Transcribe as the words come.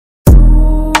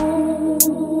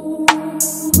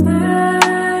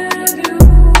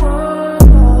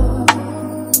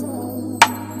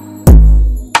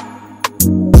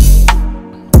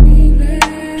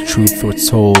truth was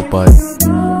told, but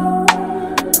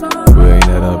we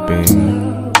ended up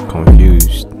being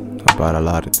confused about a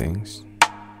lot of things.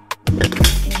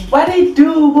 What I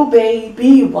do,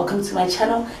 baby? Welcome to my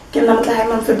channel.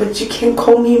 But you can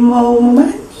call me Mom.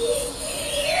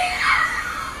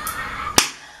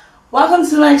 Welcome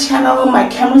to my channel. My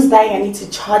camera's dying. I need to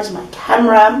charge my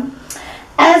camera.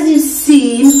 As you've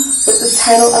seen with the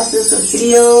title of this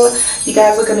video, you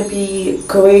guys are going to be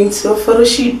going to a photo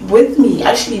shoot with me.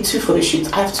 Actually, 2 photo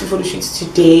shoots. I have 2 photo shoots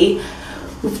today.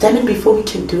 We've done it before, we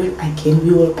can do it again.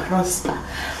 We will prosper.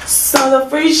 So the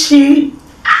first shoot,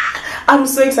 I'm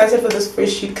so excited for this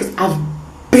first shoot because I've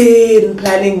been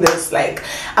planning this. Like,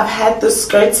 I've had the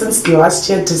skirt since last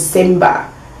year December.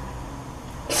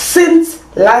 Since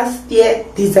last year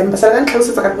December. So then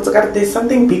close to there's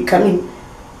something big coming.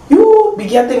 You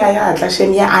big thing ayatla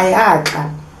shenya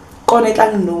ayatla.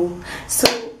 Koneka no. So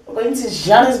we're going to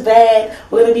Johannesburg.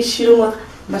 We're gonna be shooting with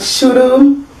my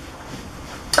shootum.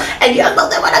 And you know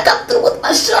they wanna come through with my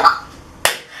shootum.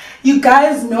 You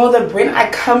guys know the brand I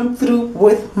come through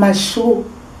with my shoe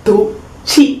do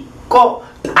chico.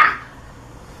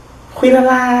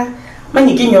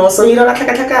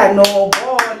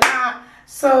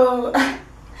 So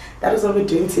that is what we're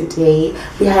doing today.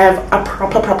 We have a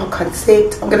proper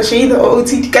concept. I'm gonna show you the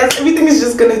OOTD, guys. Everything is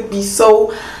just gonna be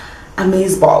so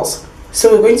amazeballs. So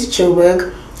we're going to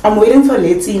Joburg. I'm waiting for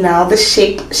Letty now, the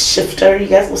shape shifter. You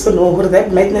guys also know what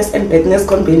that madness and badness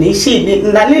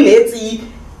combination. Letty.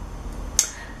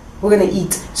 We're gonna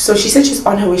eat. So she said she's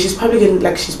on her way. She's probably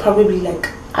like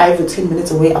 5 or 10 minutes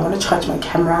away. I want to charge my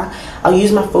camera. I'll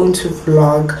use my phone to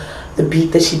vlog the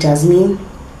beat that she does me,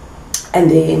 and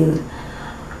then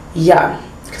yeah,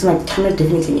 because my camera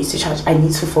definitely needs to charge. I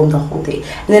need to film the whole day,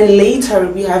 and then later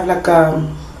we have like a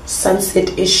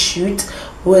sunset-ish shoot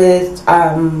with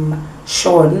Sean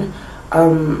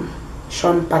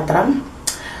Patram.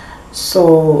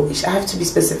 So I have to be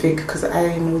specific because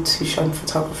I know 2 Sean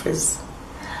photographers.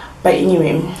 But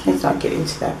anyway, let's not get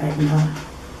into that right now.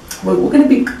 We're gonna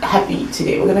be happy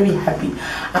today. We're gonna be happy.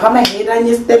 I got my hair done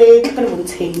yesterday.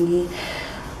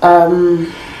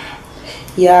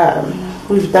 Yeah,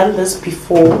 we've done this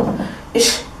before.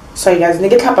 Sorry guys,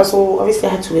 so obviously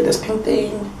I had to wear this pink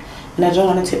thing, and I don't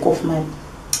want to take off my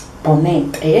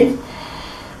bonnet,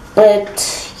 But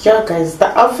yeah guys,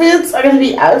 the outfits are gonna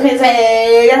be outfits.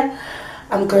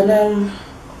 I'm gonna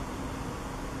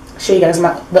show you guys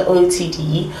the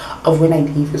OOTD of when I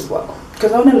leave as well,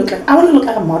 because I want to look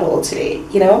like a model today,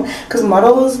 you know, because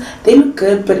models, they look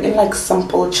good but in like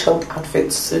simple chilled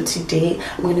outfits. So today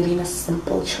I'm going to be in a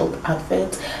simple chilled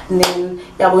outfit, and then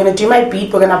yeah, we're going to do my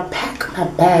beat. We're going to pack my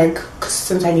bag because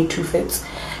since I need 2 fits,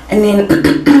 and then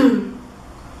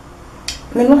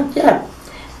what? Yeah,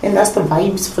 and that's the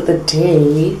vibes for the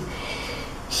day.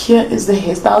 Here is the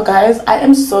hairstyle, guys. I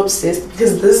am so obsessed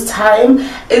because this time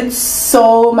it's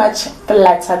so much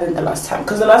flatter than the last time.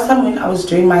 Because the last time when I was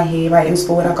doing my hair, my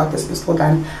inspo, when I got this inspo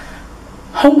done,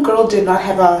 homegirl did not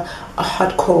have a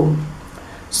hot comb,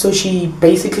 so she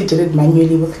basically did it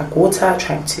manually with like water,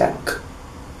 trying to like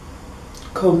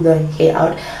comb the hair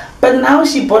out. But now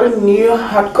she bought a new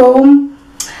hot comb,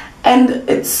 and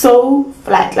it's so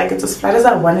flat, like it's as flat as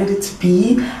I wanted it to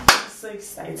be. I'm so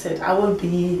excited. I will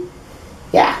be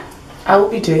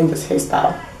doing this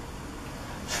hairstyle.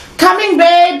 Coming,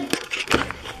 babe.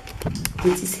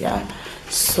 This is here.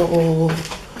 So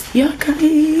yeah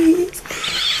guys,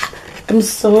 I'm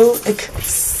so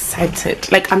excited.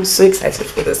 Like, I'm so excited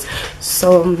for this.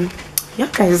 So yeah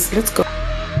guys, let's go.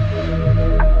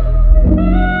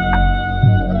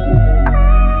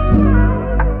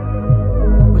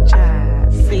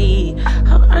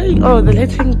 Oh, the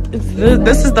lighting,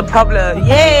 this is the problem.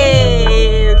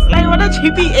 Yes, like what a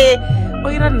cheapie. Oh,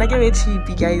 you don't like a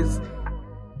cheapie, guys.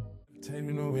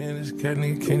 Can't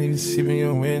even see me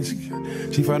on wings.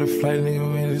 She fought a flight, nigga,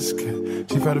 win this.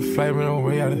 She fought a flight, ran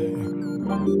away out of here.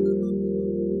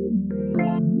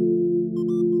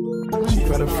 She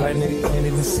fought a flight, nigga, can't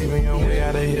even see me on way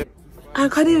out of here. I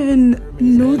can't even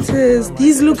notice.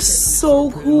 These look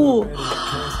so cool.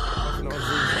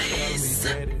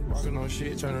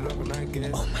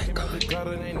 Oh my god,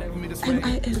 am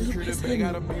I a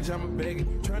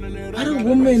what a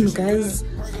woman, guys.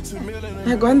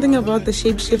 Like, one thing about the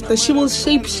shapeshifter, she will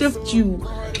shapeshift you.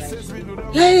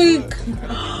 Like,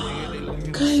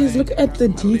 Guys, look at the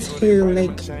detail.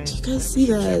 Like, do you guys see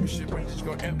that?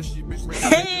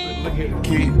 Hey!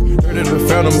 Heard of the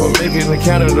fountain, but maybe in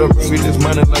Canada, we just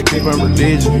minding like they my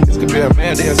religion. This could be a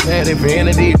man, they a sad, they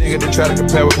vanity. Nigga, they try to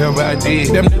compare whatever I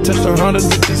did. Them that touched 100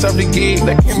 bitches off the gig.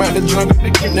 That came out the jungle, they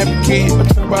kidnapped the kid. I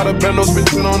talk about a bando, been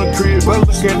put on the crib. But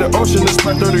look at the ocean, it's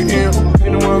my 30 M.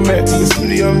 You know where I'm at, the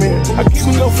city I'm in. I keep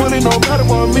me no funny, no matter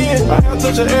what I'm in. I have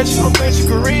touch her ass, she don't think she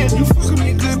Korean. You fucking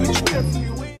me good, but you definitely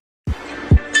win.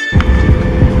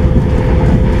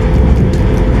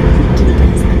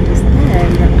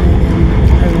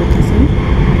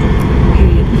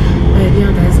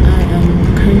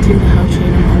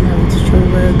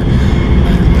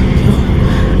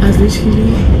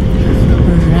 Literally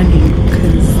running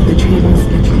because the train was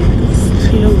literally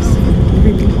close,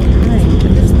 really behind.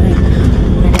 I'm just like,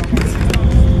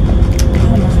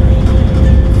 oh my.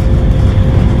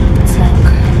 It's like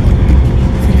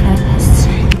 35 past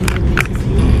 3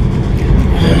 basically.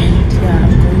 And yeah,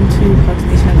 I'm going to Park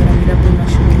Station. I'm gonna meet up with my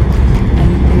show, and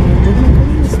then we're gonna go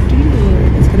to the studio.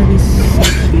 It's gonna be so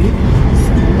cute.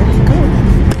 So let's go.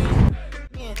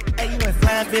 Hey, you went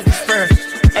flying business first.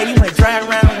 Hey, you went driving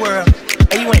around the world.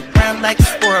 Hey, you went brown like a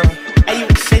squirrel. Hey, you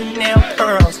went Chanel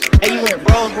pearls. Hey, you went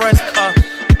Rolls Royce car.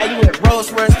 Hey, you went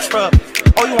Rolls Royce truck.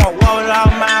 Oh, you want wall it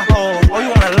all my holes. Oh, you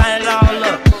wanna line it all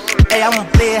up. Hey, I wanna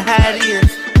play it how it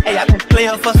is. Hey, I've been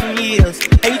playing for some years.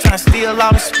 Hey, you tryna steal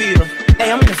all the spill.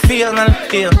 Hey, I'm in the field on the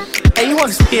field. Hey, you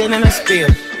wanna spill in the spill.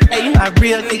 Hey, you know how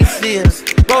real niggas is.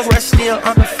 Rolls Royce still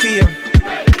on the field.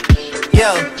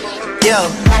 Yo, yo.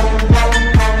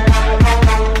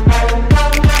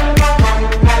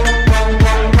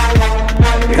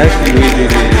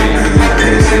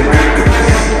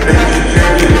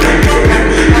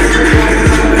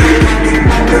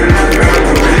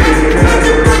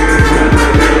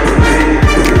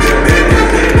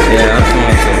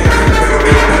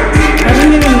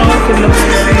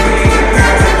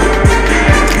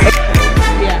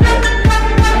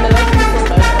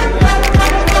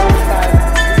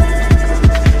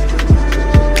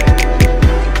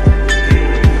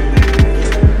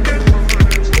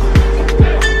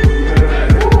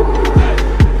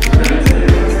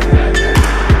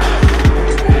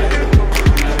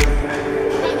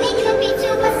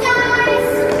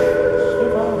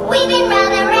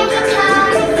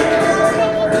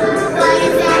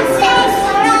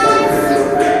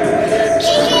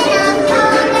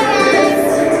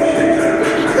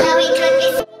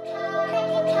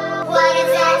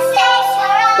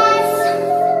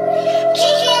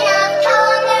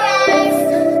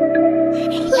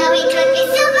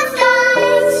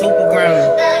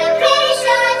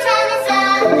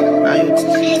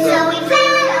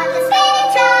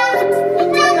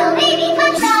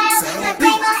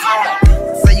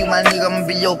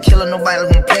 Killer,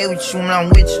 nobody gonna play with you when I'm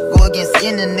with you. Go against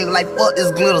any nigga like fuck this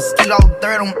glitter. Skeet all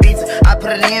third on bitches. I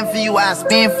put it in for you, I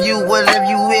spin for you. Whatever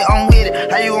you with, I'm with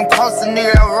it. How you gon' cost a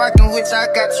nigga I'm rockin' with you?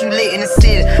 I got you lit in the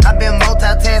city. I been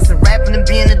multitasking, rapping and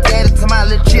being a daddy to my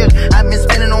little children. I been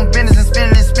spinning on business and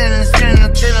spinning and spinning and spinning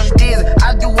until I'm dizzy.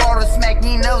 I do all the smack,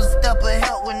 you never step of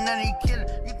help with none of you killers.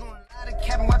 You doing a lot of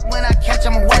capping, watch when I catch,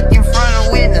 I'ma whack in front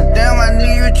of witness. Damn, I knew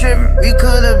you were tripping. We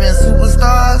could've been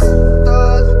superstars.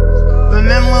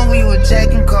 Remember when we were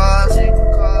checking cars?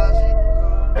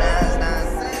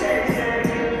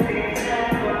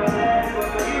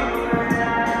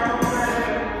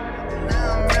 Now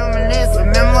I'm reminiscing.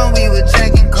 Remember when we were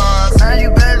checking cars? Now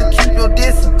you better keep your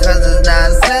distance, cause it's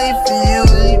not safe for you.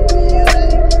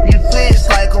 You switch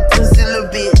like a pussy little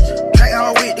bitch. Track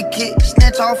hard with the kick,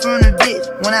 snatch off from the bitch.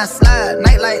 When I slide,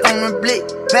 nightlight on the blick.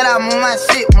 Bet I'm on my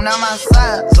shit when I'm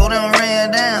outside. So them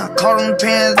ran down, caught them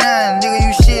pants down. Nigga,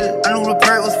 you shitted. I knew the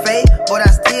perk was fake, but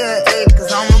I still ate, cause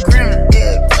I'm a gremlin.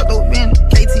 Yeah, cut dope in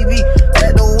KTV,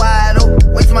 that door wide open.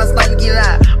 Wait till my sniper get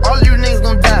out. All you niggas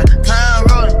gon' die. Time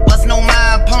rolling, bustin' on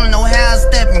my opponent, no hand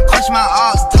stepping. Crush my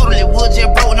arcs, totally wood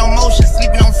jet broke, no motion.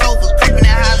 Sleeping on sofas, creeping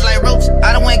in highs like roaches.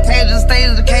 I done went cage and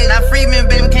stayed in the cage. Now free me,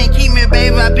 baby, can't keep me,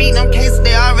 baby. I beat them cases,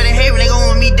 they already hate me. They gon'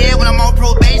 want me dead when I'm on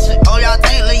probation. Oh, y'all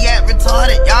think Lil Yak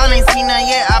retarded? Y'all ain't seen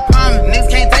nothing yet, I promise. Niggas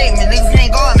can't take me, niggas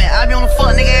can't guard me. I be on the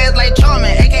fuck nigga ass like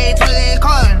Charmin, aka Twiggy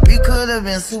Carvin. We could've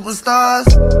been superstars.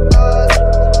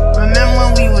 Remember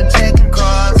when we were checking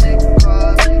cars?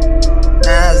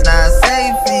 Now it's not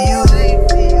safe for you.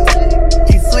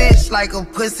 You switch like a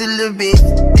pussy little bitch.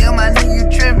 Damn, I knew you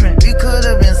trippin'. We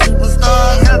could've been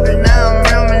superstars. Happy now I'm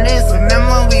reminiscing.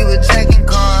 Remember when we were checking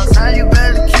cars? Now you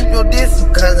better keep your distance,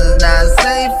 cause it's not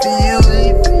safe for you.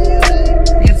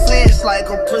 You switch switch like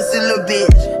a pussy little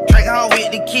bitch. Drag hard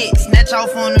with the kick, snatch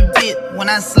off on the bit. When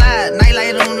I slide,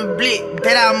 nightlight on the blick.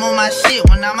 Bet I'm on my shit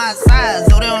when I'm outside.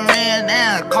 So they don't ran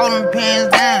down, call them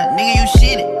pants down. Nigga, you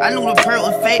shitty. I knew the perk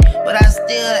was fake, but I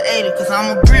still ate it, cause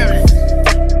I'm a gremlin.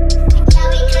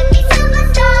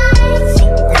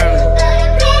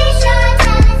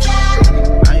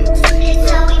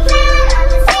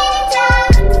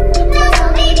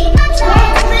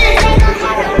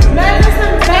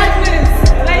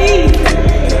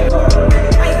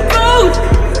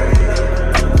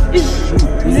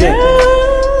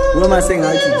 What am I saying?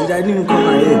 Did I even come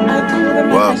my head?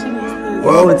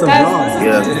 Well, it's a vlog.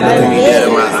 Yeah, look at me dead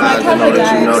in my eyes. I know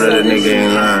that you know that a nigga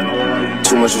ain't lying.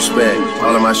 Too much respect.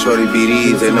 All of my shorty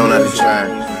BDs, they know not to try.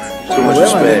 Too much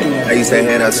respect. I used to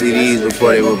hand out CDs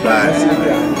before they would buy.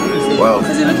 Wow,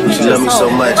 she love me so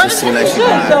much, it seemed like she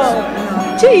buys.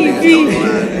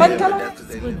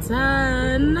 We're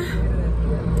done.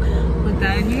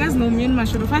 You guys know me and my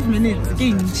show 5 minutes.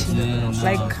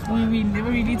 Like we never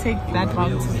really take that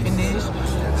long to finish.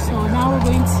 So now we're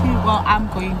going to, well, I'm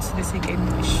going to the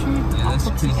second shoot. I'll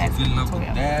talk to you guys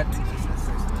later.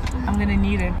 I'm gonna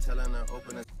need it.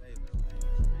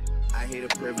 I hate a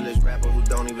privileged rapper who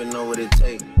don't even know what it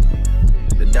takes.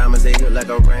 The diamonds they hit like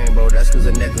a rainbow, that's cause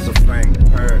the neck is a frame.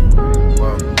 Heard.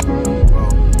 Whoa, whoa,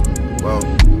 whoa.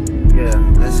 Yeah,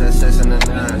 let's SS in the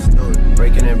nines, do it.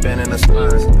 Breaking and bending the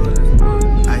spines, do it.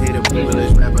 I hate a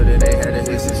privileged rapper that they had to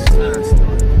hit 6 times.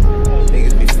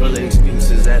 Niggas be full of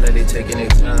excuses, that like they taking their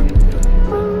time.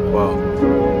 Whoa,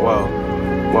 whoa,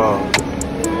 whoa.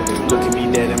 Look at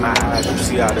me dead in my eyes, you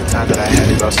see all the time that I had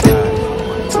to go slide.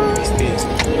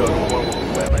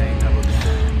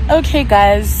 Okay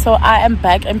guys, so I am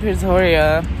back in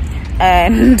Pretoria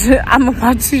and I'm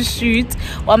about to shoot.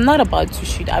 Well, I'm not about to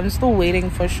shoot, I'm still waiting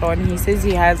for Sean. He says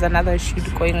he has another shoot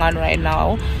going on right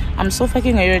now. I'm so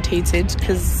fucking irritated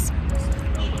because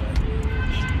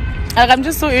like I'm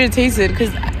just so irritated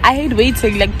because I hate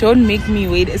waiting. Like, don't make me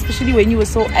wait, especially when you were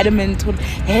so adamant on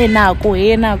hey now go,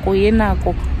 hey now go, hey now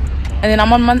go, and then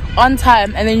I'm on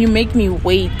time and then you make me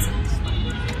wait.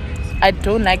 I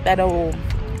don't like that at all.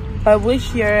 But we're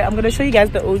here. I'm gonna show you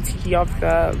guys the OT of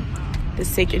the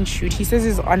second shoot. He says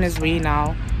he's on his way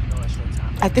now.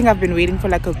 I think I've been waiting for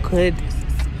like a good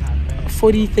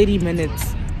 40-30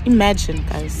 minutes. Imagine,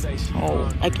 guys. Oh,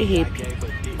 I get happy.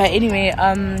 But anyway,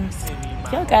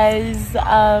 yeah guys,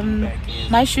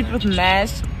 my shoot with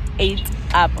Mash ate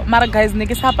up. Mara guys,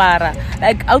 niggas habara.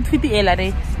 Like outfit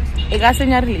elare. Ega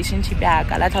senya relationship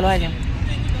yaka la thalwanya.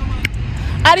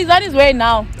 And he's on his way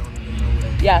now.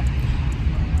 Yeah,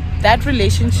 that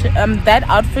relationship, that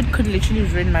outfit could literally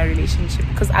ruin my relationship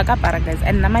because I got para guys,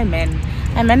 and now my man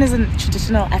is a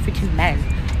traditional African man.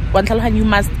 You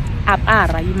must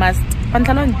apara, you must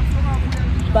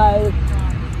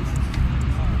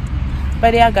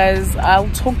but yeah guys, I'll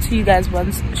talk to you guys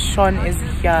once Sean is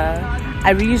here.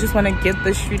 I really just want to get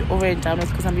the shoot over and done with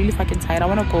because I'm really fucking tired. I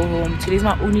want to go home. Today's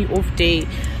my only off day,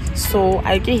 so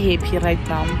I get happy right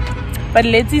now. But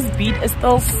Letty's beat is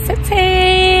still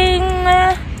sitting.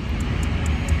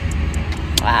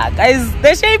 Guys,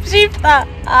 the shapeshifter.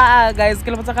 Guys,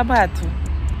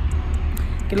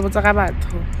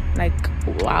 like,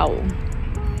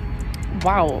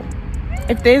 wow.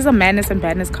 If there's a madness and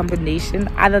badness combination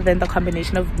other than the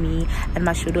combination of me and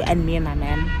Mashudu and me and my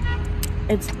man,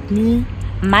 it's me,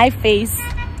 my face,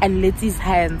 and Letty's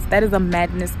hands. That is a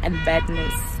madness and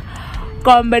badness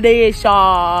combination.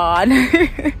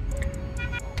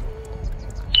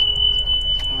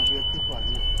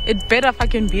 It better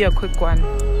fucking be a quick one.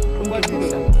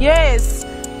 Yes.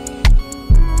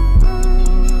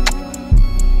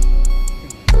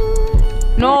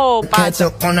 No, but catch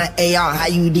up on the AR, how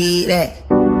you did that?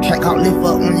 Track out, lift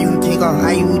up when you take off, how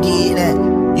you did that?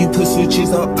 You put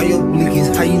switches up on your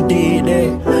blinkies, how you did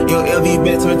that? Your LV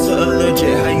back turned to a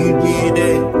legit, how you did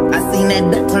that? I seen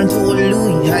that duck turn to a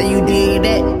Louis, how you did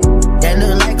that? That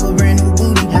look like a brand new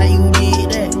booty, how you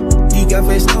did that? You got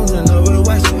face stones and over the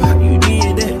watch, how you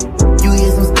did that? You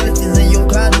hit some scratches in your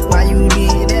closet, why you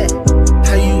did that?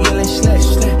 How you yelling slash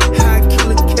slash, how I kill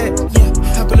a cat, yeah.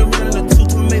 Hopping around in a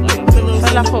tutu, make big pillows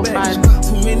in the back.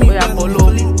 Too many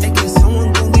bottles, thinking someone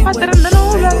gon' get wet.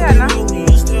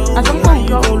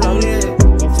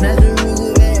 Snatch the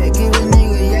Ruger bag, give a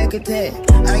nigga a yak attack.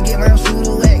 I get my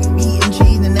shooter whack, eating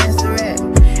cheese and that's the rat.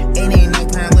 It ain't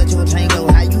nighttime but your tango,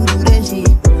 how you do that shit?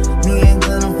 Me and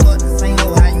Gunna fuck the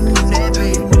single, how you do that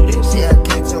bitch? Shit, I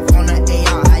catch up on the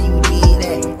AR, how you did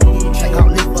that? Check out,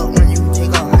 lift up when you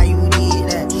take off, how you did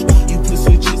that? You put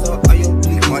switches up on your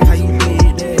bleak, how you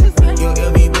did that? Your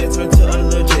LV back turn to a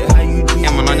legit, how you did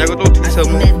that? I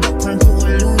seen that duck turn to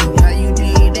a Louis, how you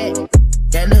did that?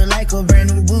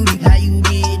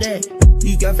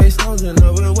 got face stones and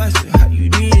over watch it. How you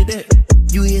did that?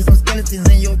 You is